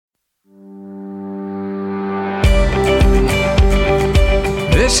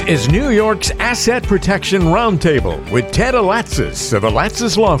This is New York's Asset Protection Roundtable with Ted Alatsis of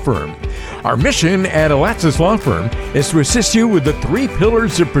Alatsis Law Firm. Our mission at Alatsis Law Firm is to assist you with the 3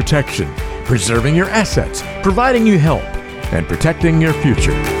 pillars of protection: preserving your assets, providing you help, and protecting your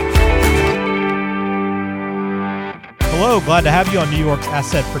future. Hello, glad to have you on New York's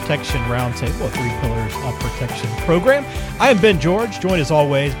Asset Protection Roundtable, a 3 pillars of protection program. I am Ben George, joined as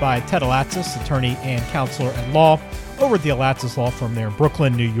always by Ted Alatsis, attorney and counselor at law over at the Alatsis Law Firm there in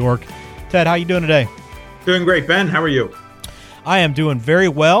Brooklyn, New York. Ted, how are you doing today? Doing great, Ben. How are you? I am doing very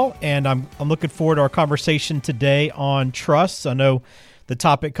well, and I'm looking forward to our conversation today on trusts. I know the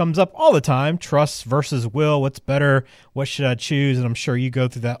topic comes up all the time: trust versus will. What's better? What should I choose? And I'm sure you go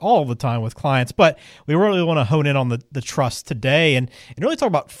through that all the time with clients. But we really want to hone in on the trust today and really talk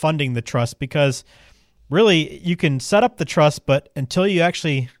about funding the trust, because really you can set up the trust, but until you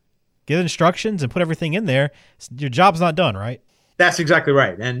actually give instructions and put everything in there, your job's not done, right? That's exactly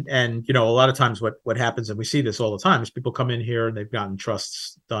right. And you know, a lot of times what happens, and we see this all the time, is people come in here and they've gotten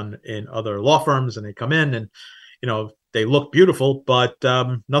trusts done in other law firms, and they come in and, you know, they look beautiful, but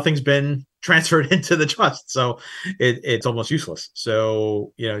nothing's been transferred into the trust. So it's almost useless.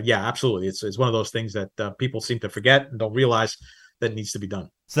 So, you know, yeah, absolutely. It's one of those things that people seem to forget and don't realize that needs to be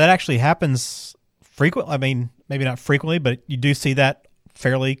done. So that actually happens frequently. I mean, maybe not frequently, but you do see that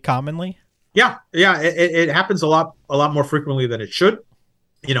fairly commonly. Yeah. It happens a lot more frequently than it should.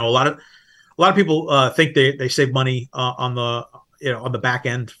 You know, a lot of people think they save money on the back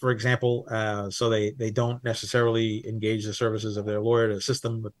end, for example. So they don't necessarily engage the services of their lawyer to assist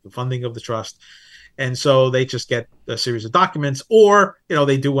them with the funding of the trust. And so they just get a series of documents, or, you know,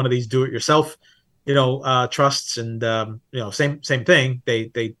 they do one of these do-it-yourself, trusts. And, same thing.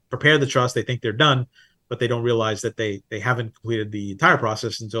 They prepare the trust. They think they're done, but they don't realize that they haven't completed the entire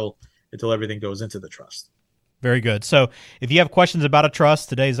process until everything goes into the trust. Very good. So if you have questions about a trust,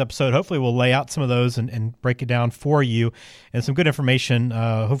 today's episode hopefully will lay out some of those and break it down for you, and some good information,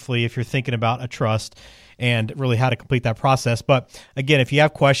 hopefully, if you're thinking about a trust and really how to complete that process. But again, if you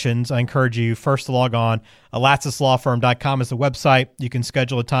have questions, I encourage you first to log on. AlatsisLawFirm.com is the website. You can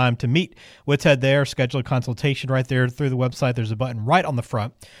schedule a time to meet with Ted there, schedule a consultation right there through the website. There's a button right on the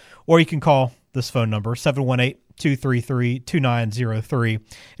front. Or you can call this phone number, 718-233-2903. And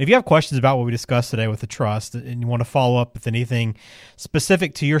if you have questions about what we discussed today with the trust, and you want to follow up with anything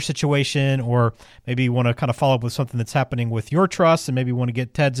specific to your situation, or maybe you want to kind of follow up with something that's happening with your trust, and maybe you want to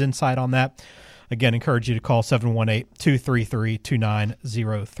get Ted's insight on that, again, encourage you to call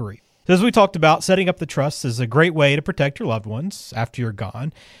 718-233-2903. So as we talked about, setting up the trust is a great way to protect your loved ones after you're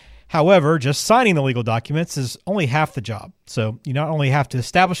gone. However, just signing the legal documents is only half the job. So you not only have to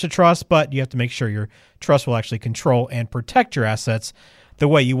establish a trust, but you have to make sure your trust will actually control and protect your assets the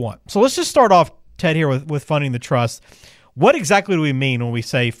way you want. So let's just start off, Ted, here with funding the trust. What exactly do we mean when we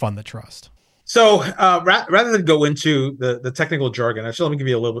say fund the trust? So rather than go into the technical jargon, actually, let me give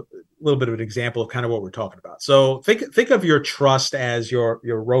you a little bit of an example of kind of what we're talking about. So think of your trust as your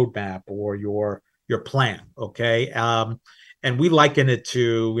roadmap or your plan, okay? And we liken it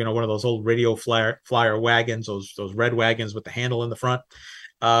to, you know, one of those old radio flyer wagons, those red wagons with the handle in the front.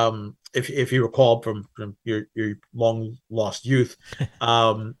 If you recall from your long lost youth,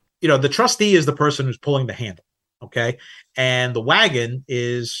 the trustee is the person who's pulling the handle, okay, and the wagon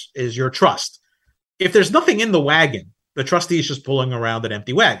is your trust. If there's nothing in the wagon, the trustee is just pulling around an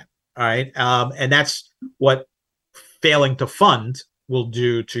empty wagon. All right, and that's what failing to fund will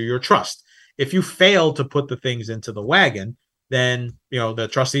do to your trust. If you fail to put the things into the wagon, then, you know, the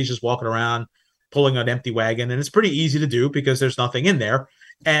trustee's just walking around pulling an empty wagon, and it's pretty easy to do because there's nothing in there,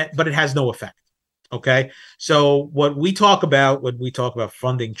 but it has no effect. Okay. So what we talk about when we talk about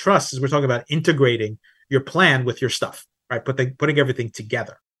funding trusts is we're talking about integrating your plan with your stuff, right? Putting everything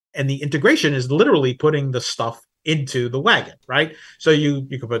together. And the integration is literally putting the stuff into the wagon, right? So you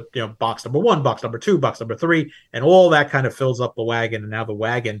can put, you know, box number 1, box number 2, box number 3, and all that kind of fills up the wagon. And now the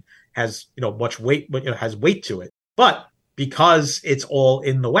wagon has, you know, much weight, but it has weight to it. But because it's all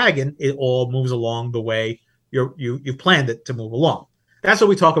in the wagon, it all moves along the way you've planned it to move along. That's what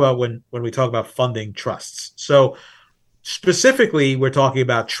we talk about when we talk about funding trusts. So specifically, we're talking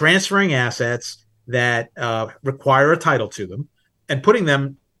about transferring assets that require a title to them, and putting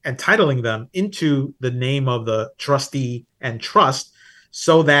them and titling them into the name of the trustee and trust,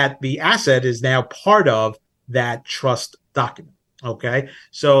 so that the asset is now part of that trust document. Okay,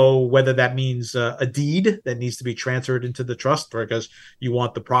 so whether that means a deed that needs to be transferred into the trust because you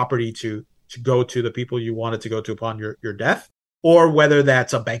want the property to go to the people you want it to go to upon your death, or whether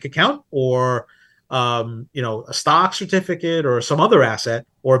that's a bank account or a stock certificate or some other asset,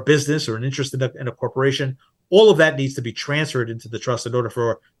 or a business or an interest in a corporation, all of that needs to be transferred into the trust in order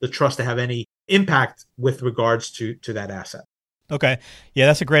for the trust to have any impact with regards to that asset. Okay. Yeah,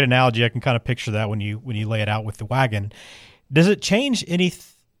 that's a great analogy. I can kind of picture that when you lay it out with the wagon. Does it change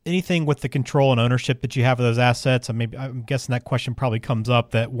anything with the control and ownership that you have of those assets? I'm guessing that question probably comes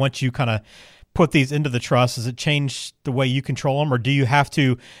up, that once you kind of put these into the trust, does it change the way you control them, or do you have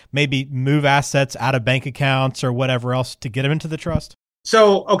to maybe move assets out of bank accounts or whatever else to get them into the trust?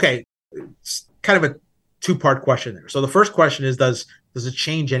 So, okay, it's kind of a two-part question there. So the first question is, does it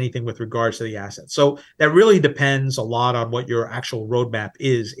change anything with regards to the assets? So that really depends a lot on what your actual roadmap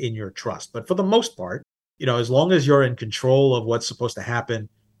is in your trust. But for the most part, as long as you're in control of what's supposed to happen,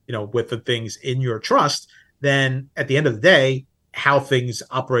 with the things in your trust, then at the end of the day, how things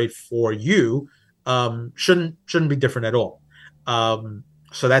operate for you shouldn't be different at all.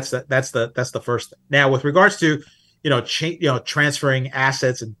 So that's the first thing. Now, with regards to transferring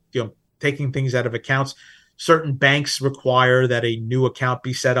assets and taking things out of accounts, certain banks require that a new account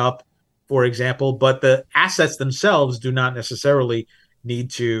be set up, for example, but the assets themselves do not necessarily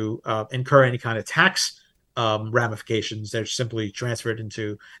need to incur any kind of tax ramifications. They're simply transferred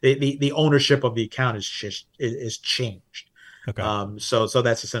into the ownership of the account is changed. Okay. So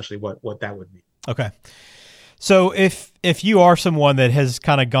that's essentially what that would mean. Okay. So if you are someone that has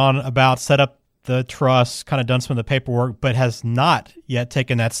kind of gone about, set up the trust, kind of done some of the paperwork, but has not yet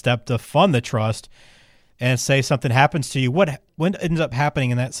taken that step to fund the trust, and say something happens to you, what ends up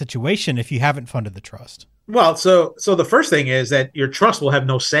happening in that situation if you haven't funded the trust? Well, so the first thing is that your trust will have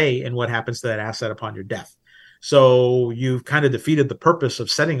no say in what happens to that asset upon your death. So you've kind of defeated the purpose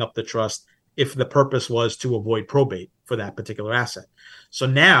of setting up the trust if the purpose was to avoid probate for that particular asset. So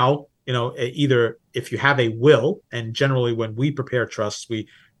now, either if you have a will, and generally when we prepare trusts, we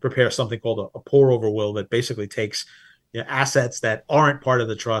prepare something called a pour-over will that basically takes assets that aren't part of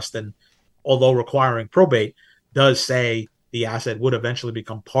the trust, and although requiring probate, does say the asset would eventually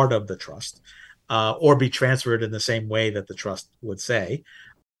become part of the trust or be transferred in the same way that the trust would say.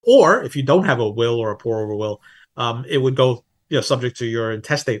 Or if you don't have a will or a pour-over will, it would go subject to your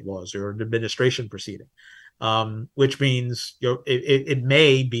intestate laws or an administration proceeding, which means it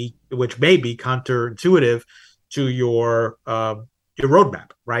may be counterintuitive to your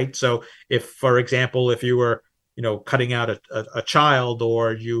roadmap, right? So if, for example, if you were cutting out a child,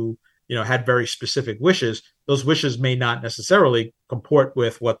 or you had very specific wishes, those wishes may not necessarily comport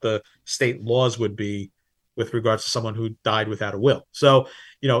with what the state laws would be with regards to someone who died without a will. So,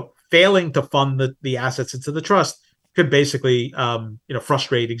 failing to fund the assets into the trust could basically,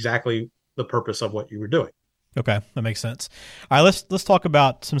 frustrate exactly the purpose of what you were doing. Okay, that makes sense. All right, let's talk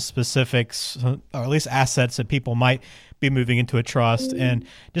about some specifics, or at least assets that people might be moving into a trust, and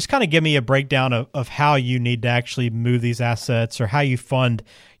just kind of give me a breakdown of how you need to actually move these assets, or how you fund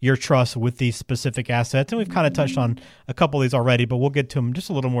your trust with these specific assets. And we've kind of touched on a couple of these already, but we'll get to them just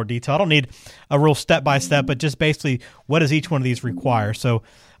a little more detail. I don't need a real step-by-step, but just basically what does each one of these require? So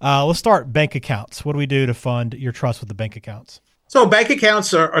let's start bank accounts. What do we do to fund your trust with the bank accounts? So bank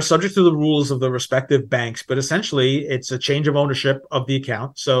accounts are subject to the rules of the respective banks, but essentially it's a change of ownership of the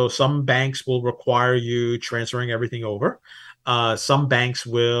account. So some banks will require you transferring everything over. Some banks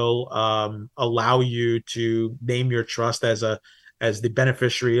will allow you to name your trust as the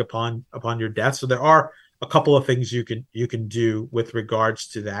beneficiary upon your death. So there are a couple of things you can do with regards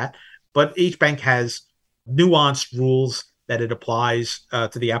to that, but each bank has nuanced rules that it applies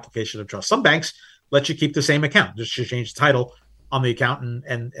to the application of trust. Some banks let you keep the same account, just to change the title on the account,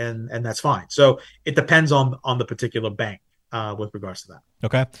 and that's fine. So it depends on the particular bank with regards to that.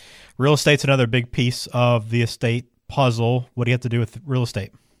 Okay. Real estate's another big piece of the estate puzzle. What do you have to do with real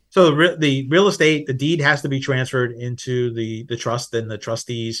estate? So the real estate, the deed has to be transferred into the trust, and the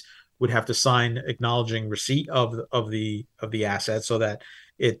trustees would have to sign acknowledging receipt of the asset, so that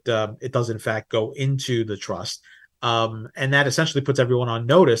it does in fact go into the trust. And that essentially puts everyone on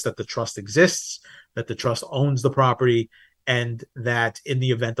notice that the trust exists, that the trust owns the property, and that in the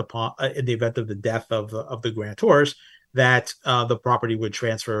event of the death of the grantors, that the property would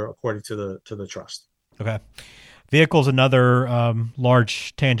transfer according to the trust. Okay. Vehicle's another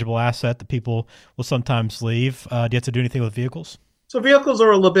large tangible asset that people will sometimes leave. Do you have to do anything with vehicles? So vehicles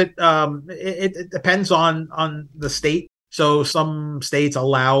are a little bit. It depends on the state. So some states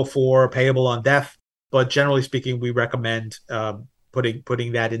allow for payable on death, but generally speaking, we recommend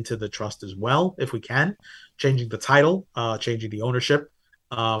putting that into the trust as well if we can. Changing the title, changing the ownership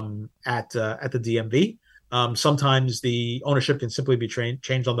at the DMV. Sometimes the ownership can simply be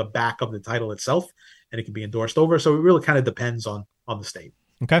changed on the back of the title itself, and it can be endorsed over. So it really kind of depends on the state.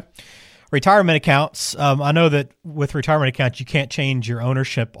 Okay. retirement accounts. I know that with retirement accounts, you can't change your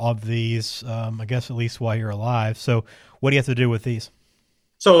ownership of these, I guess at least while you're alive. So what do you have to do with these?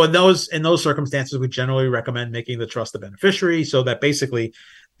 So in those circumstances, we generally recommend making the trust the beneficiary so that basically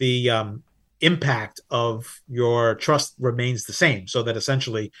the impact of your trust remains the same, so that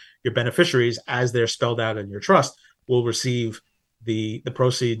essentially your beneficiaries, as they're spelled out in your trust, will receive the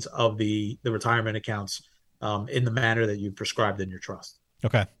proceeds of the retirement accounts in the manner that you prescribed in your trust.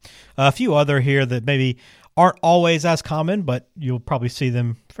 Okay. A few other here that maybe aren't always as common, but you'll probably see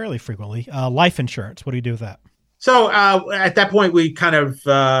them fairly frequently. Life insurance. What do you do with that? So at that point, we kind of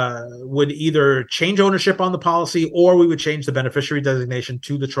would either change ownership on the policy, or we would change the beneficiary designation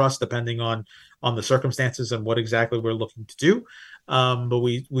to the trust, depending on the circumstances and what exactly we're looking to do. But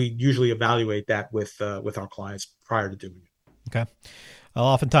we usually evaluate that with our clients prior to doing it. Okay.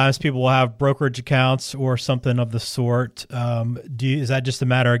 Oftentimes people will have brokerage accounts or something of the sort. Is that just a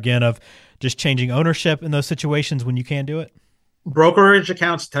matter, again, of just changing ownership in those situations when you can do it? Brokerage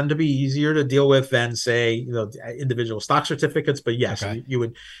accounts tend to be easier to deal with than, say, individual stock certificates. But yes, okay, you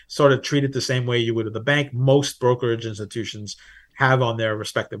would sort of treat it the same way you would at the bank. Most brokerage institutions have on their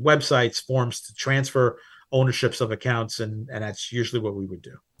respective websites forms to transfer ownerships of accounts, and that's usually what we would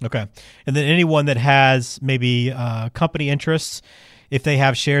do. Okay. And then anyone that has maybe company interests, if they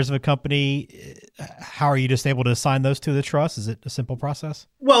have shares of a company, how are you just able to assign those to the trust? Is it a simple process?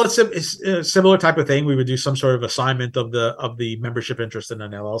 Well, it's a similar type of thing. We would do some sort of assignment of the membership interest in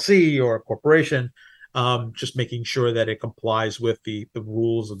an LLC or a corporation, just making sure that it complies with the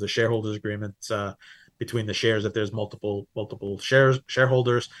rules of the shareholders agreement between the shares, if there's multiple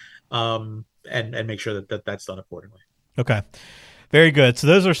shareholders, and make sure that that's done accordingly. Okay. Very good. So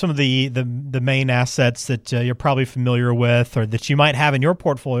those are some of the main assets that you're probably familiar with, or that you might have in your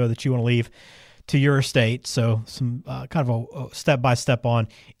portfolio that you want to leave to your estate. So some kind of a step-by-step on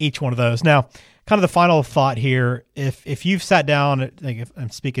each one of those. Now, kind of the final thought here, if you've sat down, like if I'm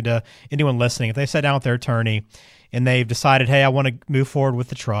speaking to anyone listening, if they sat down with their attorney and they've decided, hey, I want to move forward with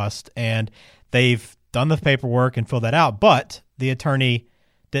the trust, and they've done the paperwork and filled that out, but the attorney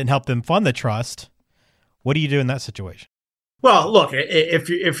didn't help them fund the trust, what do you do in that situation? Well, look,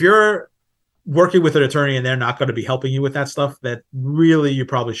 if you're working with an attorney and they're not going to be helping you with that stuff, that really you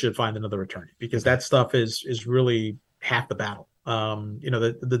probably should find another attorney, because that stuff is really half the battle.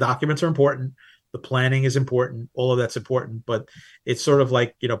 The documents are important, the planning is important, all of that's important, but it's sort of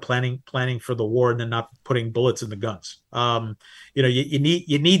like, planning for the war and then not putting bullets in the guns. You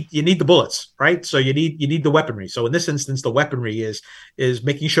need the bullets, right? So you need the weaponry. So in this instance, the weaponry is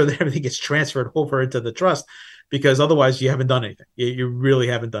making sure that everything gets transferred over into the trust, because otherwise you haven't done anything. You really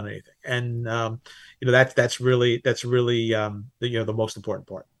haven't done anything. And, that's really the most important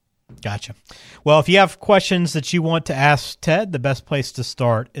part. Gotcha. Well, if you have questions that you want to ask Ted, the best place to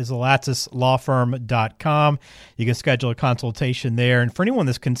start is alatsaslawfirm.com. You can schedule a consultation there. And for anyone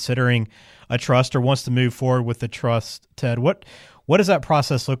that's considering a trust or wants to move forward with the trust, Ted, what does that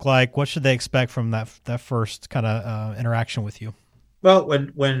process look like? What should they expect from that first kind of interaction with you? Well,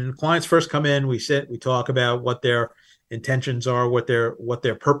 when clients first come in, we sit, we talk about what their intentions are, what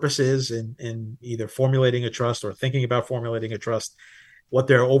their purpose is in either formulating a trust or thinking about formulating a trust, what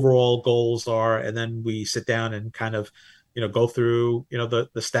their overall goals are, and then we sit down and kind of, go through,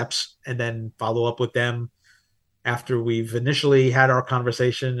 the steps, and then follow up with them after we've initially had our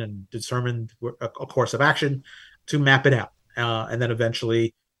conversation and determined a course of action to map it out, and then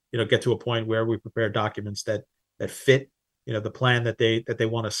eventually, get to a point where we prepare documents that fit, the plan that they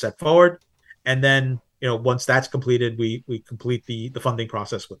want to set forward, and then, once that's completed, we complete the funding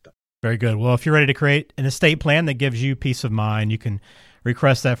process with them. Very good. Well, if you're ready to create an estate plan that gives you peace of mind, you can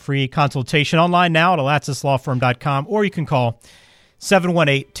request that free consultation online now at alatsaslawfirm.com, or you can call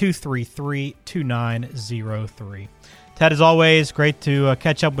 718-233-2903. Ted, as always, great to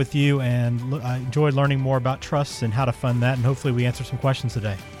catch up with you, and I enjoyed learning more about trusts and how to fund that, and hopefully we answer some questions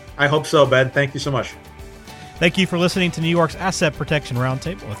today. I hope so, Ben. Thank you so much. Thank you for listening to New York's Asset Protection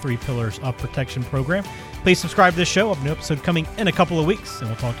Roundtable, a 3 Pillars of Protection program. Please subscribe to this show. I have a new episode coming in a couple of weeks, and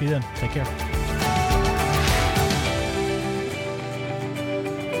we'll talk to you then. Take care.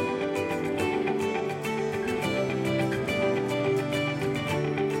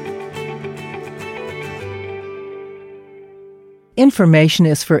 Information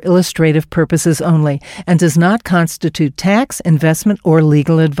is for illustrative purposes only and does not constitute tax, investment, or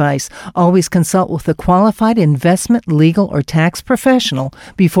legal advice. Always consult with a qualified investment, legal, or tax professional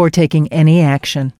before taking any action.